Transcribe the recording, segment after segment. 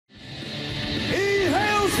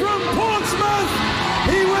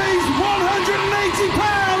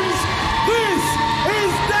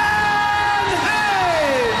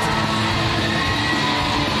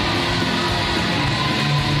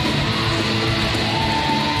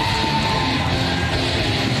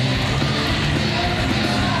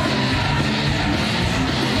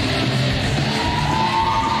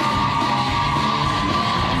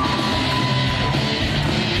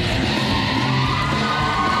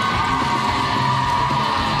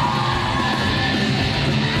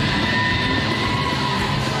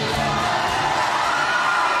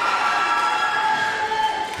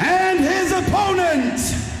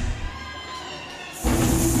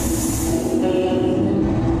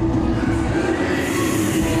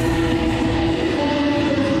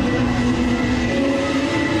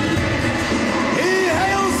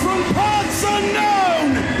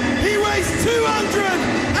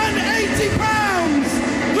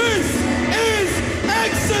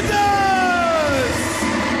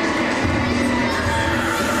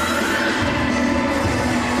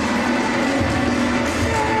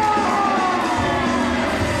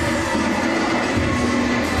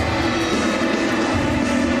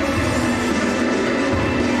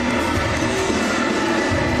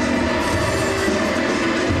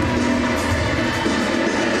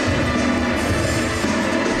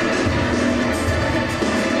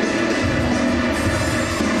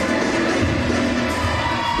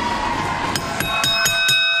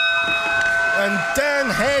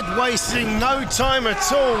wasting no time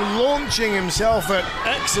at all, launching himself at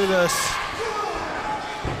eXodus.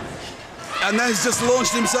 And then he's just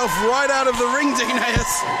launched himself right out of the ring,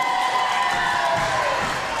 Dineas.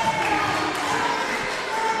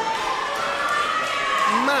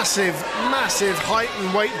 Massive, massive height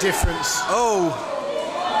and weight difference. Oh.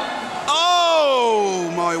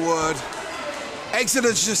 Oh, my word.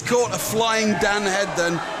 eXodus just caught a flying Dan Head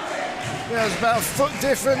then. Yeah, it's about a foot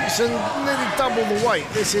difference and nearly double the weight.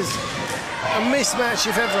 This is a mismatch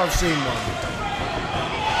if ever I've seen one.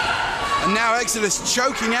 And now eXodus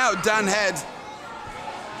choking out Dan Head.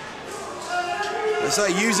 They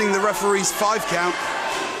say using the referee's 5 count.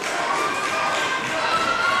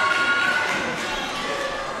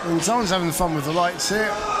 And someone's having fun with the lights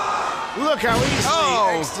here. Look how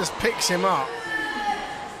easily eXodus picks him up.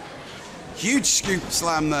 Huge scoop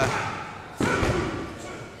slam there.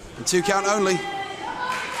 And 2 count only.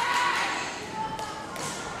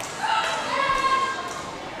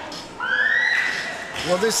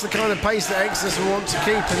 Well, this is the kind of pace that eXodus will want to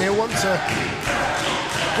keep, and he'll want to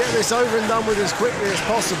get this over and done with as quickly as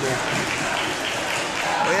possible.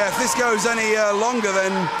 But yeah, if this goes any longer,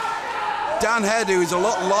 then Dan Head, who is a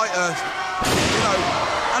lot lighter, you know,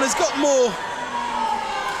 and has got more,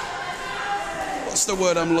 what's the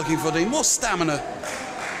word I'm looking for, Dean? More stamina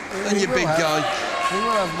than your big guy. He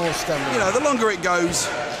will have more stamina. You know, the longer it goes,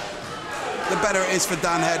 the better it is for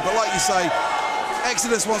Dan Head. But like you say,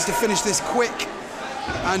 eXodus wants to finish this quick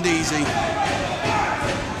and easy.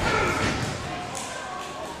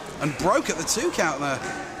 And broke at the 2 count there.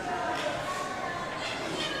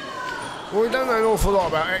 Well, we don't know an awful lot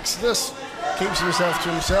about eXodus. Keeps himself to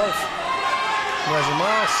himself. Wears a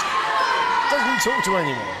mask. Doesn't talk to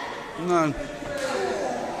anyone. No.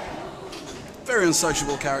 Very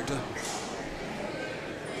unsociable character.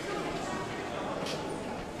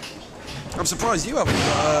 I'm surprised you haven't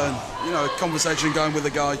got you know, a conversation going with the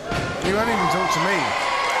guy. He won't even talk to me.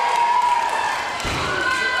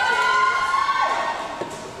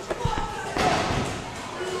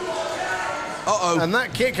 Uh-oh. And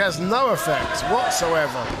that kick has no effect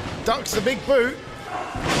whatsoever. Ducks the big boot.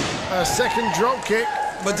 A second drop kick.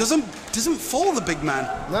 But doesn't fall the big man.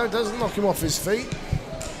 No, it doesn't knock him off his feet.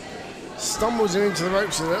 Stumbles him into the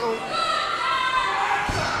ropes a little.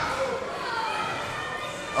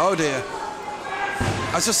 Oh dear.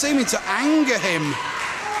 That's just seeming to anger him.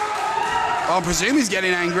 I presume he's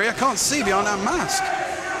getting angry. I can't see behind that mask.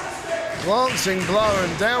 Glancing blow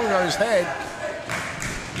and down goes head.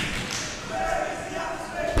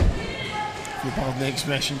 If you pardon the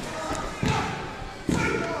expression.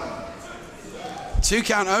 2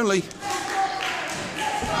 count only.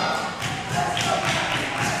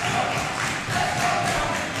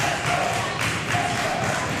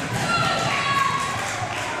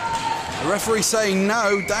 The referee saying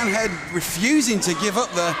no. Dan Head refusing to give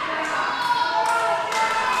up the.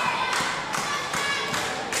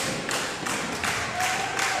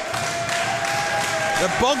 The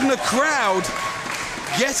Bognor crowd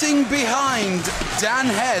getting behind Dan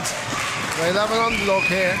Head. They love an underdog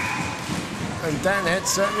here. And Dan Head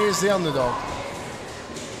certainly is the underdog.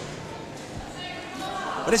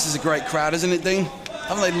 But this is a great crowd, isn't it, Dean?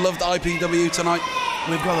 Haven't they loved IPW tonight?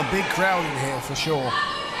 We've got a big crowd in here for sure.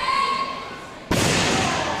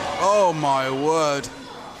 Oh my word.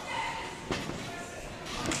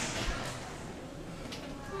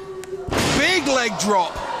 Big leg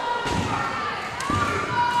drop.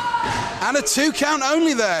 And a 2 count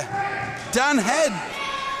only there. Dan Head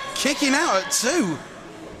kicking out at 2.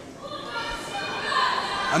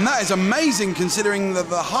 And that is amazing considering the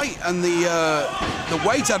height and the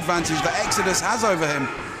weight advantage that eXodus has over him.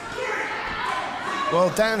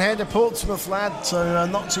 Well, Dan Head, a Portsmouth lad, so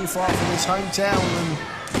not too far from his hometown. And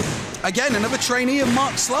again, another trainee of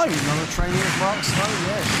Mark Sloan. Another trainee of Mark Sloan,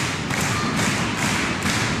 yes.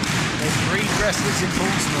 They breed wrestlers in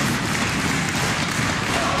Portsmouth.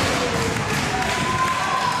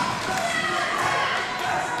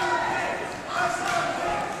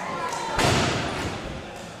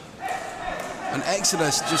 And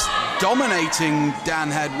eXodus just dominating Dan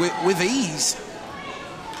Head with ease.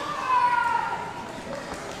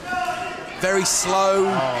 Very slow.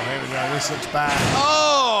 Oh, here we go. This looks bad.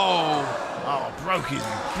 Oh! Oh,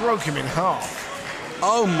 broke him in half.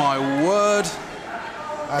 Oh my word.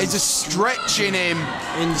 It's just stretching him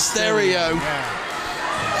in stereo. Yeah.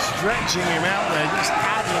 Stretching him out there, just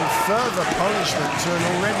adding further punishment to an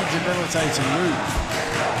already debilitating move.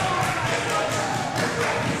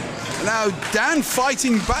 Now Dan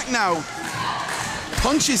fighting back now.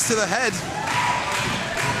 Punches to the head.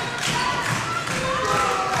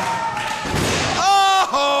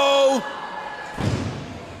 Oh!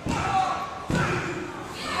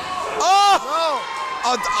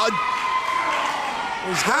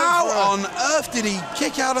 How on earth did he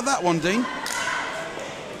kick out of that one, Dean?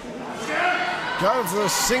 Going for a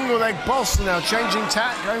single leg Boston now, changing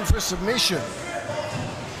tack, going for a submission.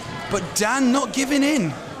 But Dan not giving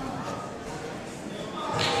in.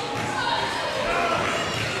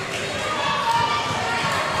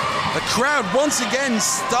 The crowd once again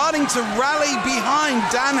starting to rally behind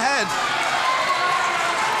Dan Head.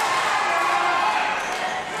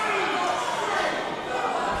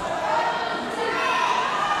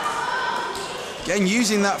 Again,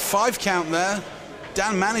 using that 5 count there,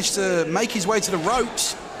 Dan managed to make his way to the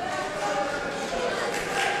ropes.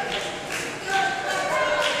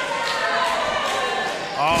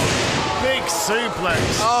 Oh, big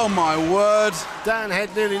suplex. Oh my word. Dan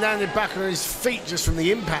Head nearly landed back on his feet just from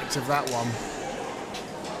the impact of that one.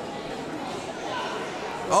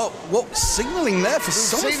 Oh, what signaling there for We've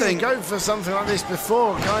something? seen him go for something like this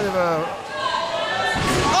before, kind of a...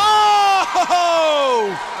 Oh!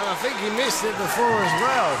 And I think he missed it before as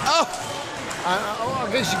well. Oh! I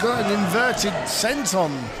guess you got an inverted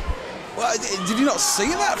senton. Well, did you not see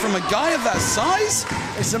that from a guy of that size?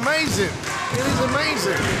 It's amazing. It is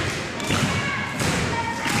amazing.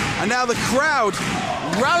 And now the crowd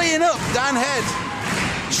rallying up Dan Head,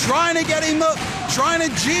 trying to get him up, trying to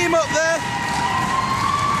G him up there.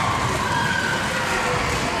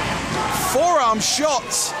 Forearm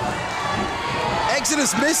shots.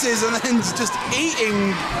 Exodus misses and then just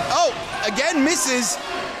eating. Oh, again misses.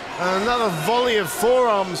 And another volley of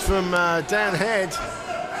forearms from Dan Head.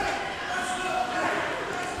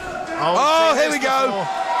 Oh, here we go. Before.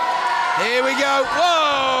 Here we go.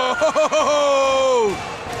 Whoa!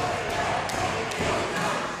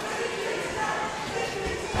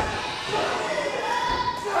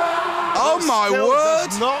 Oh my word!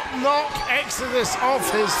 Does not knock Exodus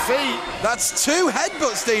off his feet. That's 2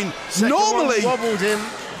 headbutts, Dean. Second Normally, one wobbled him.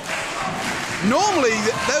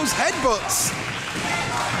 those headbutts.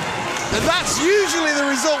 That's usually the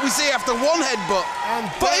result we see after 1 headbutt.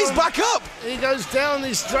 But he's back up. He goes down.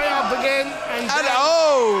 He's straight up again, and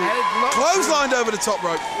clotheslined over the top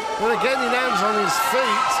rope. But again, he lands on his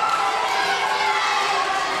feet.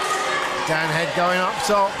 Dan Head going up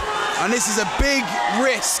top. And this is a big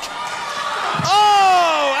risk.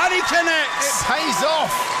 Oh, and he connects. It pays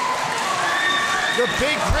off. The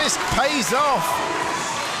big risk pays off.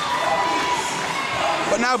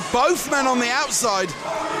 But now both men on the outside.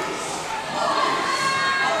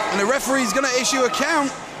 And the referee's going to issue a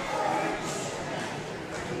count.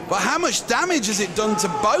 But how much damage has it done to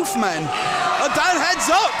both men? Oh, Dan Head's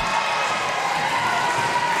up.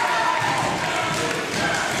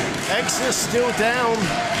 Exodus still down.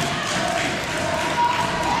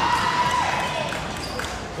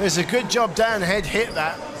 It's a good job Dan Head hit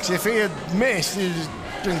that, because if he had missed, he'd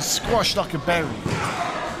have been squashed like a berry.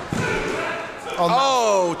 On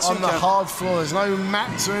the hard floor. There's no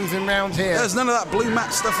mats or anything around here. There's none of that blue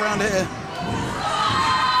mat stuff around here.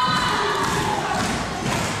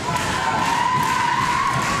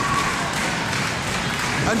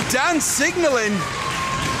 And Dan signaling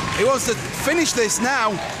he wants to finish this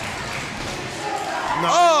now.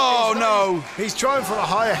 No. He's trying for a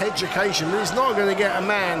higher education, but he's not going to get a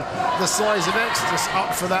man the size of Exodus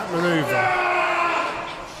up for that maneuver.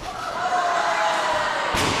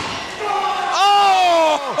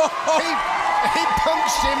 He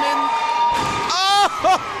punched him in.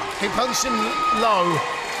 Oh! He punched him low.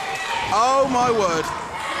 Oh my word.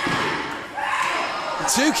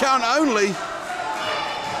 2 count only.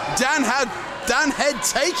 Dan Head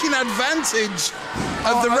taking advantage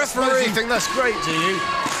of the referee. You think that's great, do you?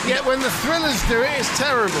 Yet when the Thrillers do it, it's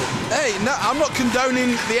terrible. Hey, no, I'm not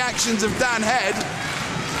condoning the actions of Dan Head.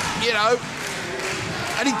 You know.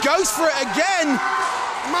 And he goes for it again.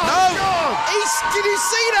 My God! Did you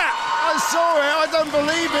see that? I saw it. I don't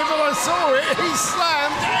believe it, but I saw it. He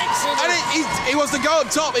slammed Exodus. And he wants to go up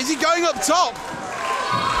top. Is he going up top?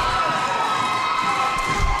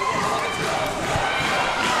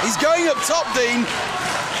 He's going up top, Dean.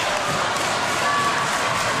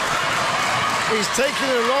 He's taking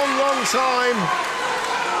a long, long time.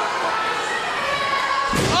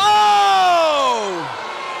 Oh!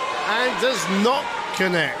 And does not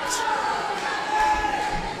connect.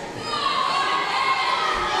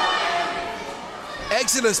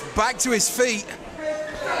 Exodus back to his feet.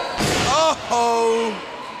 Oh!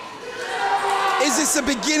 Is this the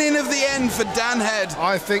beginning of the end for Dan Head?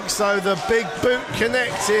 I think so. The big boot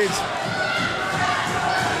connected.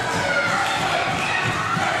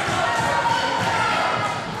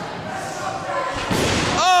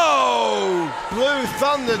 Oh! Blue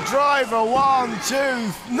Thunder driver, 1,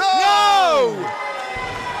 2. No!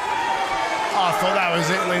 I thought that was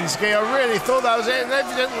it, Linsky. I really thought that was it, and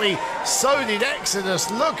evidently so did eXodus.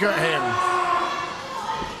 Look at him.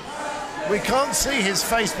 We can't see his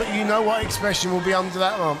face, but you know what expression will be under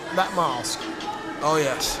that mask. Oh,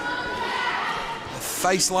 yes. A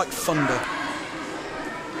face like thunder.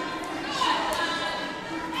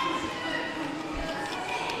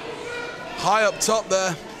 High up top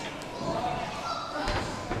there.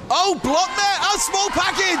 Oh, block there. A small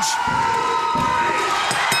package.